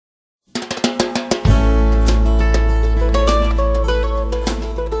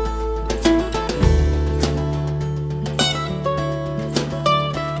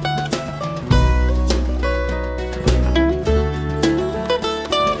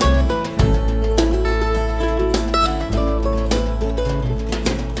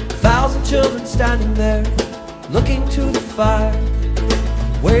standing there, looking to the fire,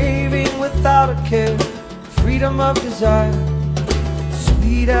 waving without a care, freedom of desire,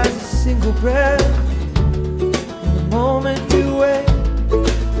 sweet as a single breath, in the moment you wake.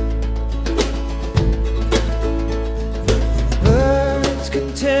 Birds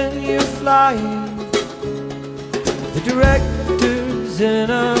continue flying, the director's in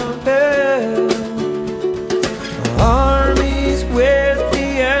a pair, armies with the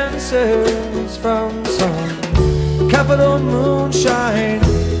answers from some capital moonshine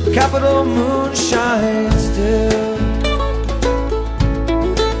still.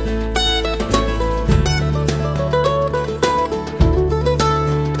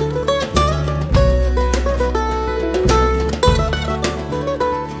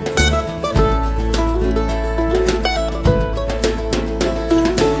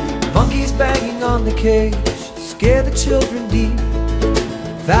 Monkeys banging on the cage scare the children deep.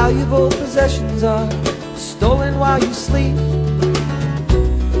 Valuable possessions are stolen while you sleep.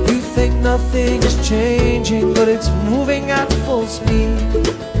 You think nothing is changing, but it's moving at full speed.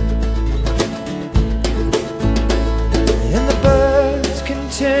 And the birds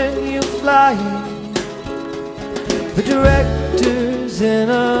continue flying, the director's in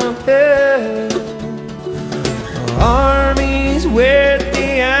a pair, armies with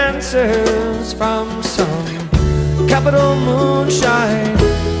the answers from some capital moonshine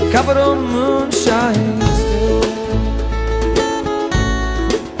still.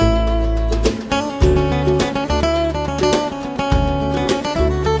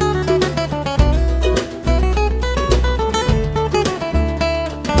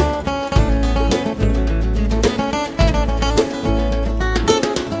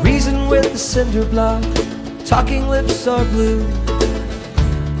 Reason with the cinder block, talking lips are blue.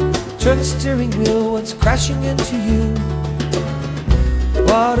 Turn the steering wheel, what's crashing into you?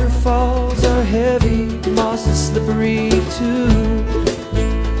 Waterfalls are heavy, moss is slippery too.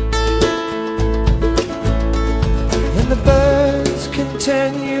 And the birds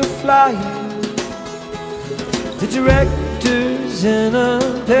continue flying, the director's in a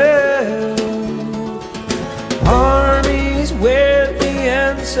pair, armies with the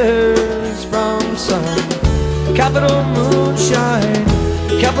answers from some capital moonshine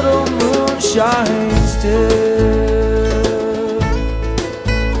still,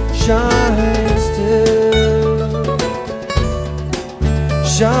 shine still,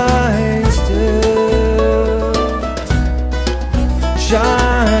 shine still,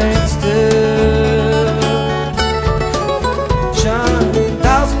 shine still, shine.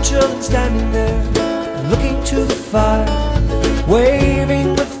 1,000 children standing there, looking to the fire,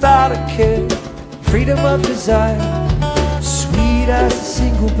 waving without a care, freedom of desire, sweet as a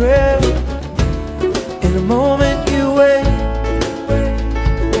single breath, in a moment you wait.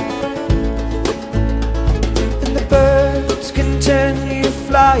 And the birds continue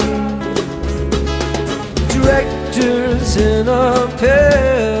flying, directors in a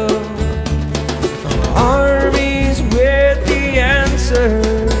pair, armies with the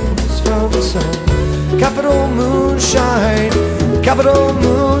answers from some capital moonshine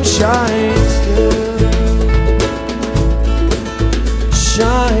still,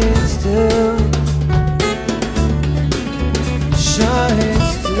 shine still, shine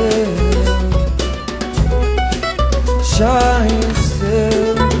still, shine.